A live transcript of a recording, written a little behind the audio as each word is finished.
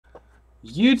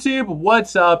YouTube,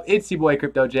 what's up? It's your boy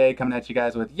Crypto J coming at you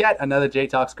guys with yet another J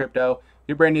Talks Crypto. If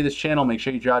you're brand new to this channel, make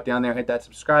sure you drop down there, hit that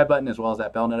subscribe button as well as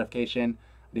that bell notification.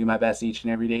 I do my best each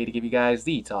and every day to give you guys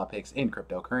the top picks in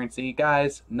cryptocurrency.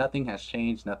 Guys, nothing has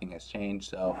changed.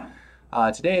 So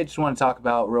today I just want to talk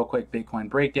about real quick Bitcoin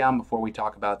breakdown before we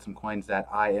talk about some coins that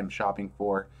I am shopping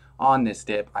for on this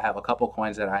dip. I have a couple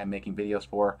coins that I am making videos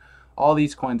for. All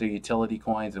these coins are utility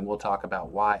coins, and we'll talk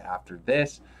about why after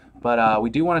this. But we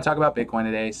do want to talk about Bitcoin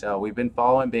today. So we've been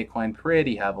following Bitcoin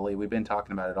pretty heavily. We've been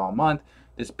talking about it all month.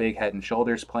 This big head and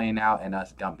shoulders playing out and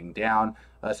us dumping down,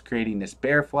 us creating this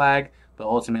bear flag. But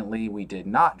ultimately, we did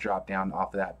not drop down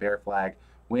off of that bear flag.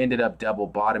 We ended up double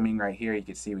bottoming right here. You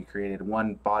can see we created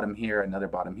one bottom here, another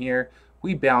bottom here.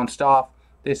 We bounced off.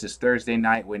 This is Thursday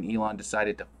night when Elon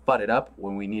decided to FUD it up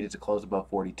when we needed to close above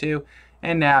 42.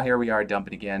 And now here we are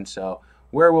dumping again. So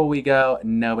where will we go?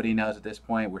 Nobody knows at this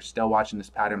point. We're still watching this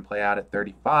pattern play out at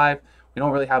 35. We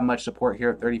don't really have much support here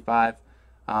at 35.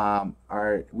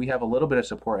 We have a little bit of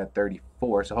support at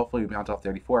 34, so hopefully we bounce off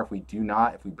 34. If we do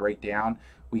not, if we break down,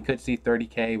 we could see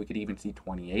 30K. We could even see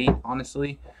 28,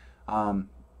 honestly. I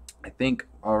think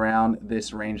around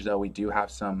this range, though, we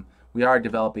are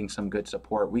developing some good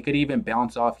support. We could even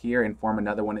bounce off here and form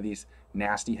another one of these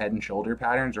nasty head and shoulder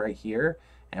patterns right here.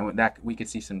 And with that, we could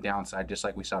see some downside, just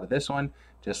like we saw to this one,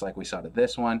 just like we saw to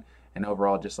this one, and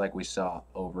overall, just like we saw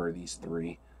over these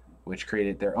three, which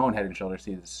created their own head and shoulder.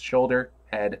 See this shoulder,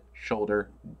 head, shoulder,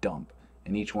 dump.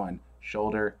 And each one,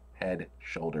 shoulder, head,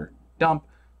 shoulder, dump,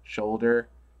 shoulder,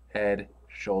 head,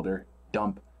 shoulder,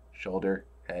 dump, shoulder,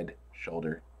 head,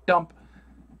 shoulder, dump,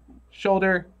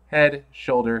 shoulder, head,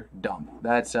 shoulder, dump.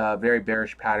 That's a very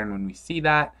bearish pattern when we see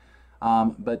that.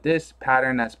 But this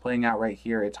pattern that's playing out right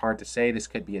here, it's hard to say. This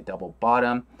could be a double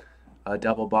bottom. A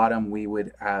double bottom we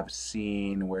would have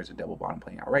seen, where's a double bottom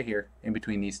playing out? Right here, in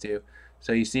between these two.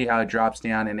 So you see how it drops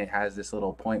down and it has this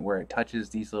little point where it touches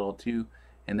these little two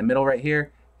in the middle right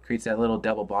here, creates that little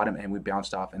double bottom, and we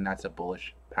bounced off, and that's a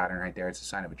bullish pattern right there. It's a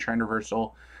sign of a trend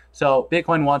reversal. So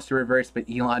Bitcoin wants to reverse, but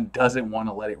Elon doesn't want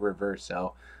to let it reverse.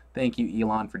 So thank you,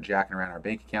 Elon, for jacking around our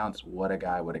bank accounts. What a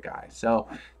guy, what a guy. So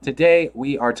today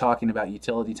we are talking about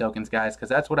utility tokens, guys, because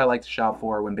that's what I like to shop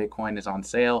for when Bitcoin is on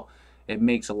sale. It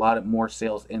makes a lot more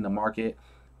sales in the market.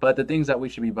 But the things that we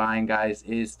should be buying, guys,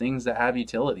 is things that have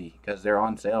utility because they're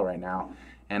on sale right now.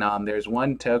 And there's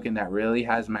one token that really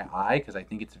has my eye because I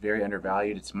think it's very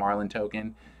undervalued. It's Marlin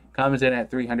token. Comes in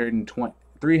at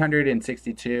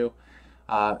 362.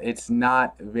 It's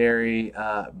not very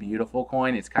beautiful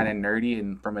coin. It's kind of nerdy,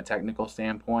 and from a technical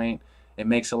standpoint, it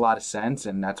makes a lot of sense,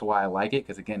 and that's why I like it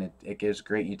because, again, it gives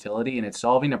great utility, and it's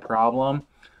solving a problem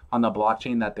on the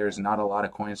blockchain that there's not a lot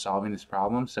of coins solving this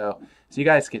problem. So you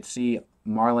guys could see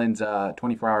Marlin's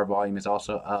 24-hour volume is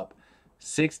also up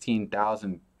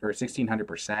 16,000 or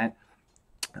 1,600%.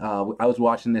 I was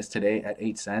watching this today at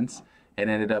 8 cents. It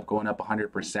ended up going up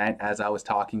 100% as I was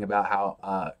talking about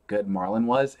how good Marlin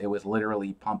was. It was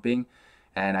literally pumping,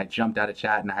 and I jumped out of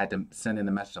chat and I had to send in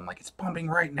the message. I'm like, it's pumping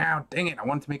right now. Dang it. I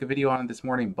wanted to make a video on it this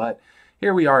morning, but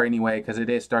here we are anyway because it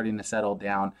is starting to settle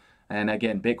down. And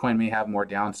again, Bitcoin may have more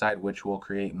downside, which will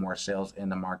create more sales in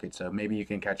the market. So maybe you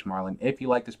can catch Marlin if you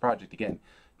like this project. Again,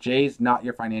 Jay's not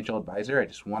your financial advisor. I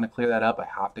just want to clear that up. I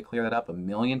have to clear that up a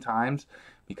million times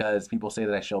because people say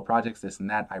that I show projects, this and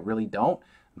that. I really don't.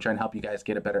 I'm trying to help you guys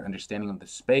get a better understanding of the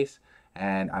space,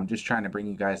 and I'm just trying to bring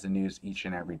you guys the news each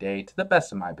and every day to the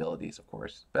best of my abilities, of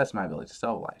course. Best of my abilities to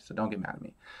sell life, so don't get mad at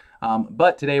me.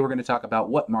 But today we're going to talk about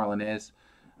what Marlin is.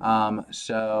 All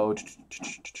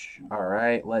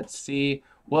right, let's see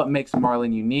what makes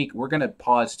Marlin unique. We're going to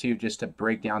pause too just to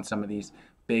break down some of these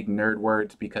big nerd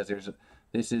words because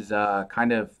this is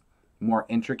kind of more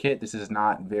intricate. This is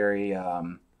not very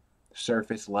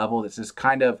surface level. This is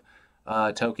kind of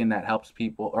token that helps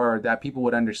people, or that people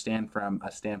would understand from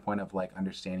a standpoint of like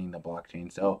understanding the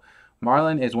blockchain. So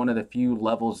Marlin is one of the few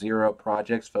level 0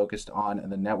 projects focused on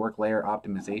the network layer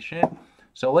optimization.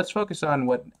 So let's focus on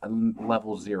what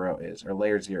level 0 is, or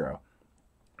layer 0.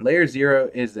 Layer 0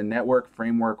 is the network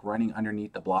framework running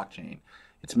underneath the blockchain.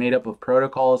 It's made up of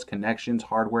protocols, connections,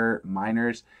 hardware,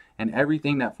 miners, and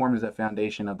everything that forms the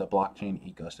foundation of the blockchain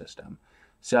ecosystem.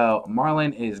 So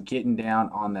Marlin is getting down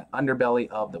on the underbelly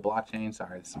of the blockchain.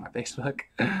 Sorry, this is my Facebook.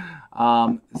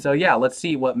 So yeah, let's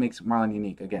see what makes Marlin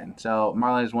unique again. So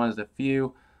Marlin is one of the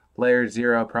few layer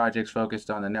 0 projects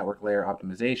focused on the network layer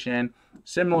optimization.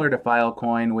 Similar to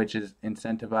Filecoin, which is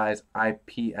incentivized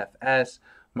IPFS,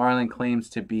 Marlin claims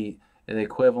to be the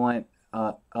equivalent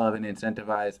of an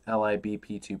incentivized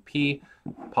LIBP2P.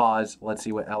 Pause. Let's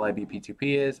see what LIBP2P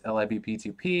is.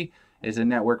 LIBP2P is a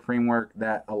network framework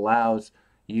that allows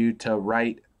you to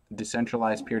write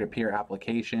decentralized peer-to-peer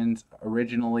applications.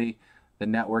 Originally, the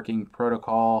networking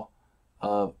protocol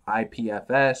of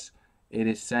IPFS, it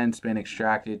has since been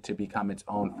extracted to become its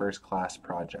own first-class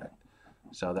project.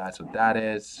 So that's what that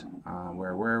is.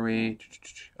 Where were we?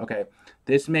 Okay,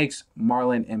 this makes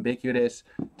Marlin ubiquitous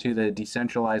to the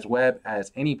decentralized web,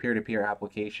 as any peer-to-peer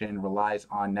application relies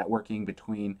on networking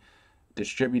between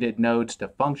distributed nodes to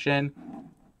function.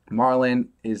 Marlin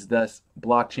is thus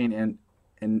blockchain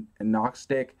and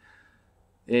agnostic.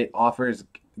 It offers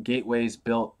gateways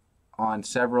built on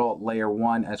several layer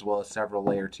 1 as well as several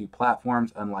layer 2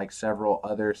 platforms, unlike several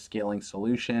other scaling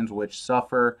solutions which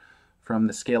suffer from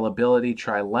the scalability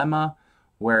trilemma,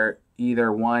 where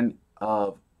either one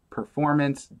of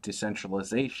performance,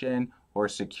 decentralization, or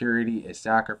security is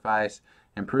sacrificed.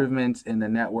 Improvements in the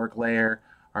network layer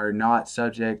are not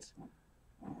subject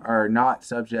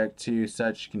to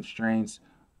such constraints,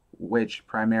 which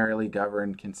primarily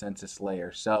govern consensus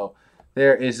layer. So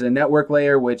there is a network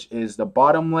layer, which is the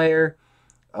bottom layer.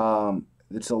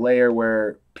 It's a layer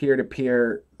where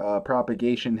peer-to-peer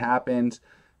propagation happens.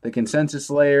 The consensus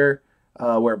layer,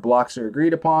 where blocks are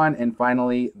agreed upon, and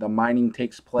finally the mining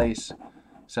takes place.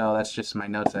 So that's just my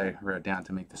notes I wrote down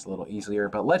to make this a little easier.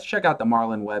 But let's check out the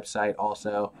Marlin website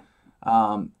also.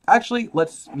 Actually,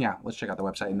 let's check out the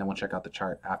website, and then we'll check out the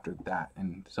chart after that,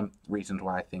 and some reasons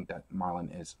why I think that Marlin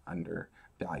is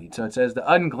undervalued. So it says the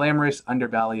unglamorous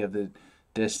underbelly of the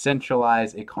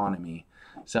decentralized economy.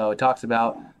 So it talks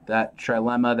about that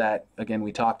trilemma that, again,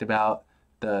 we talked about,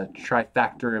 the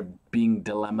trifactor of being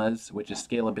dilemmas, which is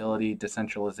scalability,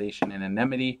 decentralization, and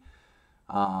anonymity.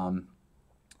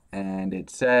 And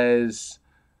it says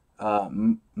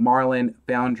Marlin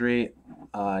Foundry,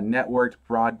 networked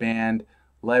broadband,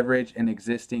 leverage an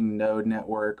existing node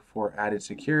network for added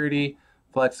security,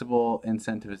 flexible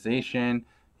incentivization,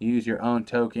 use your own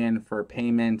token for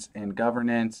payments and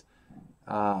governance,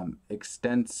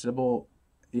 extensible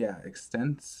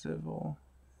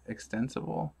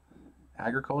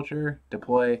agriculture,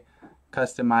 deploy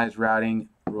customized routing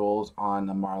rules on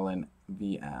the Marlin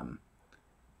VM.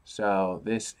 So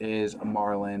this is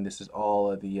Marlin. This is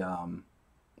all of the,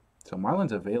 so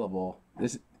Marlin's available.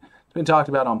 It's been talked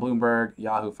about on Bloomberg,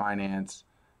 Yahoo Finance,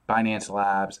 Binance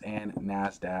Labs, and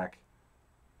NASDAQ.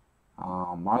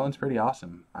 Marlin's pretty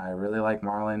awesome. I really like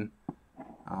Marlin.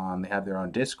 They have their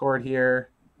own Discord here.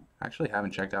 I actually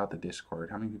haven't checked out the Discord.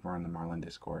 How many people are on the Marlin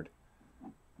Discord?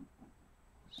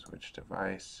 Switch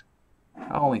device.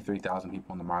 Only 3,000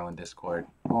 people in the Marlin Discord.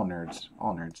 All nerds.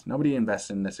 All nerds. Nobody invests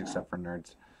in this except for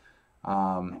nerds.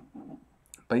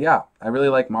 But yeah, I really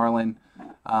like Marlin.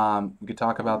 We could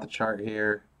talk about the chart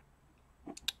here.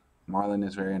 Marlin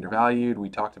is very undervalued. We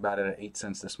talked about it at 8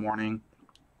 cents this morning.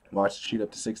 Watched it shoot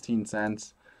up to 16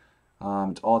 cents.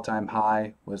 Its all-time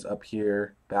high was up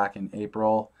here back in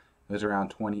April. It was around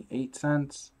 28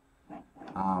 cents.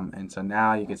 And so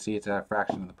now you can see it's at a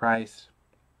fraction of the price.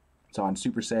 It's on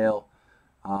super sale.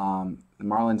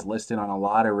 Marlin's listed on a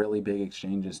lot of really big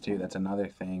exchanges too. That's another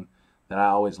thing that I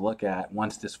always look at.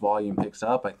 Once this volume picks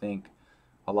up, I think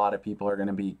a lot of people are going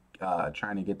to be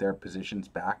trying to get their positions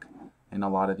back in a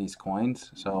lot of these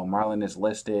coins. So Marlin is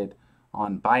listed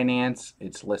on Binance.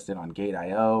 It's listed on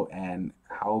Gate.io and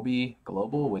Huobi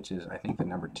Global, which is I think the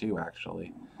number 2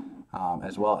 actually,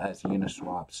 as well as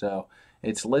Uniswap. So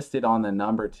it's listed on the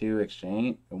number 2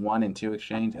 exchange, 1 and 2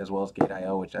 exchange, as well as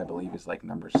Gate.io, which I believe is like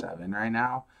number 7 right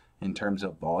now in terms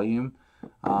of volume.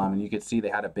 You could see they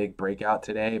had a big breakout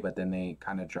today, but then they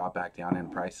kind of dropped back down in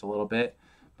price a little bit.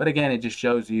 But again, it just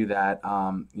shows you that,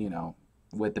 you know,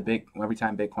 with the every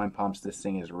time Bitcoin pumps, this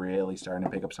thing is really starting to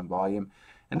pick up some volume.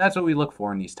 And that's what we look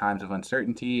for in these times of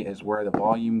uncertainty, is where the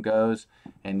volume goes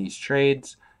in these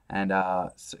trades. And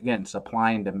again,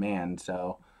 supply and demand.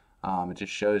 So it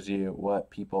just shows you what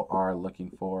people are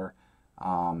looking for.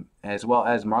 As well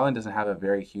as Marlin doesn't have a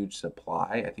very huge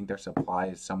supply. I think their supply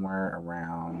is somewhere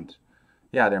around,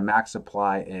 yeah, their max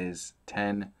supply is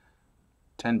 10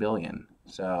 billion.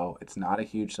 So it's not a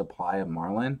huge supply of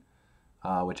Marlin,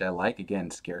 which I like. Again,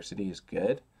 scarcity is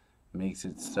good. It makes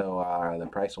it so the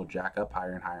price will jack up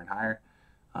higher and higher and higher,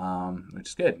 which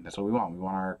is good. That's what we want. We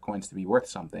want our coins to be worth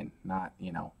something, not,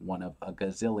 you know, one of a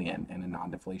gazillion in a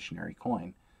non-deflationary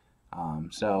coin.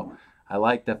 So I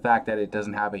like the fact that it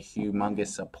doesn't have a humongous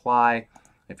supply.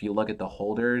 If you look at the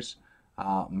holders,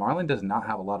 Marlin does not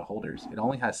have a lot of holders. It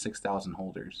only has 6,000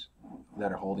 holders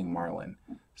that are holding Marlin.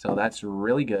 So that's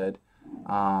really good.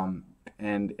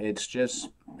 And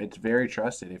it's very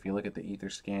trusted. If you look at the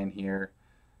Etherscan here,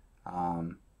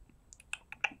 go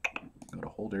to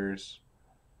holders,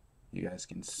 you guys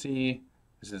can see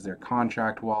this is their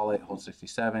contract wallet, hold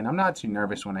 67. I'm not too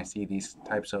nervous when I see these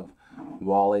types of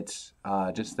wallets,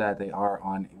 just that they are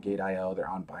on Gate.io, they're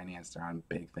on Binance, they're on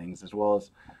big things, as well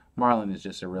as Marlin is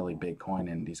just a really big coin,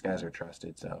 and these guys are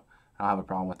trusted, so I don't have a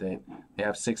problem with it. They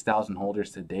have 6,000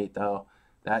 holders to date, though.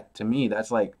 That, to me,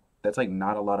 that's like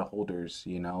not a lot of holders,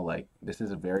 you know, like this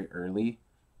is a very early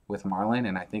with Marlin,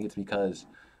 and I think it's because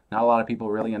not a lot of people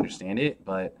really understand it,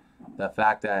 but the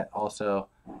fact that also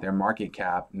their market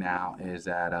cap now is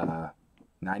at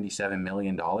 $97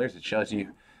 million, it shows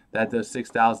you that those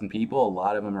 6,000 people, a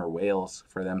lot of them are whales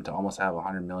for them to almost have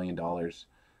 $100 million.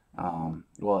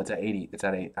 Well, it's at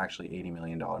actually $80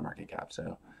 million market cap,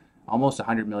 so almost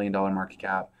 $100 million market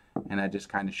cap. And that just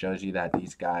kind of shows you that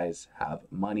these guys have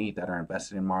money that are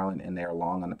invested in Marlin, and they are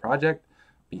long on the project,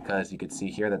 because you could see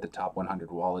here that the top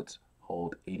 100 wallets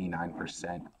hold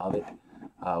 89% of it,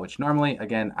 which normally,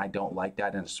 again, I don't like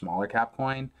that in a smaller cap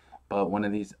coin, but one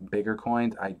of these bigger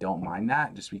coins, I don't mind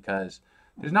that, just because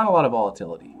there's not a lot of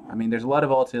volatility. I mean, there's a lot of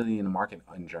volatility in the market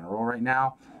in general right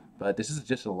now, but this is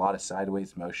just a lot of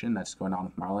sideways motion that's going on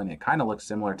with Marlin. It kind of looks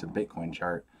similar to Bitcoin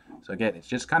chart. So again, it's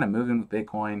just kind of moving with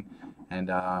Bitcoin, and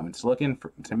it's looking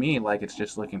to me like it's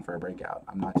just looking for a breakout.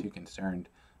 I'm not too concerned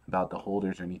about the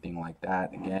holders or anything like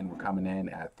that. Again, we're coming in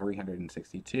at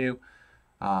 362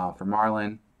 for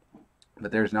Marlin,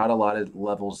 but there's not a lot of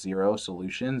level 0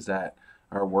 solutions that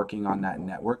are working on that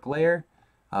network layer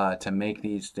to make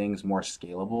these things more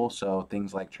scalable. So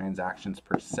things like transactions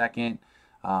per second,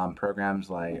 programs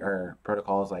like, or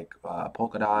protocols like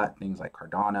Polkadot, things like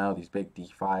Cardano, these big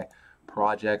DeFi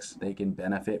projects, they can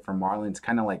benefit from Marlin. It's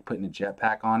kind of like putting a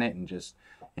jetpack on it and just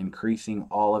increasing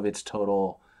all of its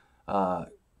total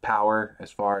power as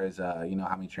far as you know,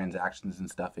 how many transactions and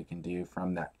stuff it can do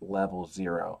from that level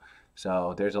 0.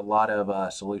 So there's a lot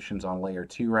of solutions on layer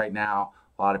 2 right now.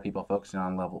 A lot of people focusing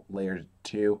on layer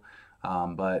 2,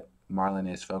 but Marlin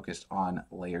is focused on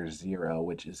layer 0,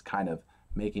 which is kind of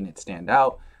making it stand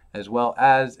out, as well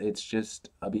as it's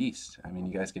just a beast. I mean,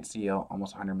 you guys could see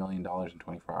almost $100 million in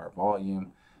 24-hour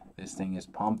volume. This thing is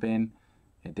pumping.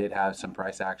 It did have some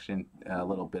price action, a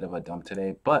little bit of a dump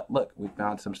today, but look, we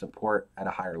found some support at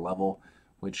a higher level,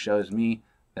 which shows me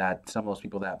that some of those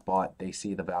people that bought, they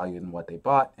see the value in what they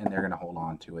bought, and they're going to hold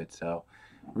on to it. So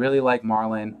really like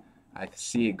Marlin. I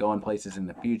see it going places in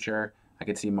the future. I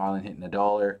could see Marlin hitting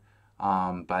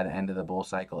 $1 by the end of the bull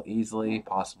cycle easily,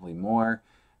 possibly more.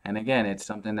 And again, it's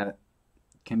something that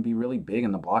can be really big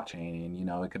in the blockchain. And, you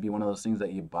know, it could be one of those things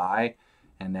that you buy,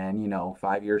 and then, you know,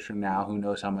 5 years from now, who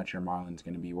knows how much your Marlin's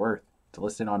going to be worth. It's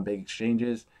listed on big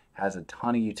exchanges, has a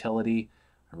ton of utility.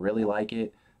 I really like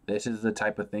it. This is the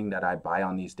type of thing that I buy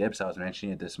on these dips. I was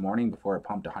mentioning it this morning before it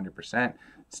pumped 100%.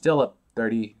 Still up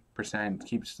 30%,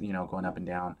 keeps, you know, going up and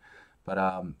down. But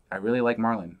I really like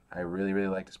Marlin. I really, really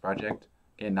like this project.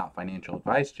 Again, not financial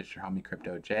advice, just your homie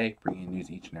Crypto J, bringing news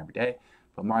each and every day.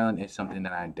 But Marlin is something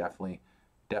that I'm definitely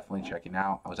checking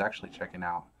out. I was actually checking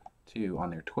out too on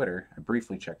their Twitter. I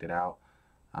briefly checked it out,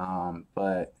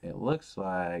 but it looks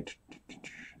like,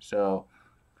 so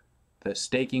the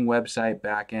staking website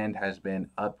backend has been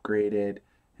upgraded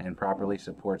and properly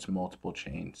supports multiple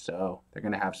chains. So they're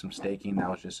going to have some staking. That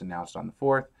was just announced on the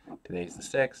 4th. Today's the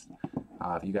 6th.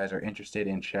 If you guys are interested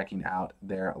in checking out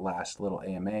their last little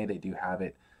AMA, they do have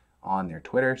it on their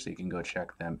Twitter, so you can go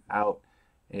check them out.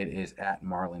 It is at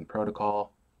Marlin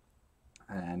Protocol.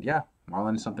 And yeah,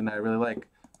 Marlin is something that I really like.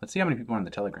 Let's see how many people are on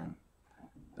the Telegram.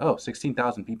 Oh,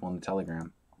 16,000 people on the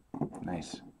Telegram.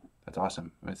 Nice. That's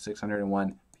awesome. With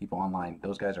 601 people online.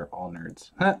 Those guys are all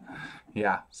nerds.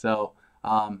 Yeah, so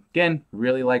again,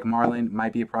 really like Marlin.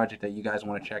 Might be a project that you guys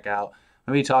want to check out.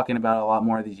 I'm going to be talking about a lot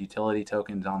more of these utility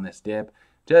tokens on this dip,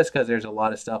 just because there's a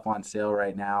lot of stuff on sale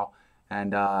right now,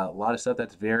 and a lot of stuff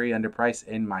that's very underpriced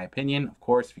in my opinion. Of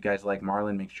course, if you guys like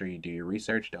Marlin, make sure you do your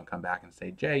research. Don't come back and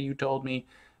say, Jay, you told me.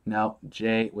 No,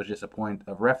 Jay was just a point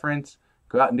of reference.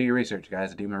 Go out and do your research,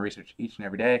 guys. I do my research each and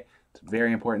every day. It's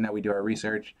very important that we do our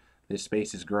research. This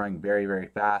space is growing very, very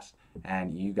fast,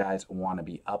 and you guys want to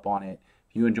be up on it.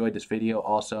 If you enjoyed this video,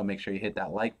 also make sure you hit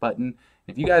that like button.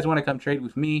 If you guys want to come trade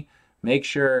with me, make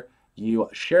sure you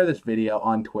share this video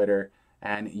on Twitter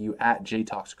and you at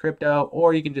JTalksCrypto,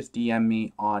 or you can just DM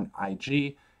me on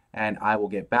IG and I will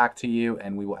get back to you,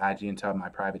 and we will add you into my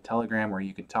private Telegram where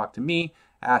you can talk to me,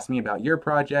 ask me about your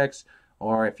projects,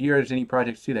 or if there's any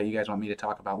projects too that you guys want me to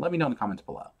talk about, let me know in the comments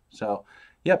below. So,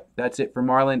 yep, that's it for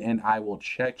Marlin, and I will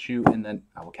catch you in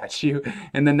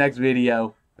the next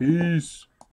video. Peace.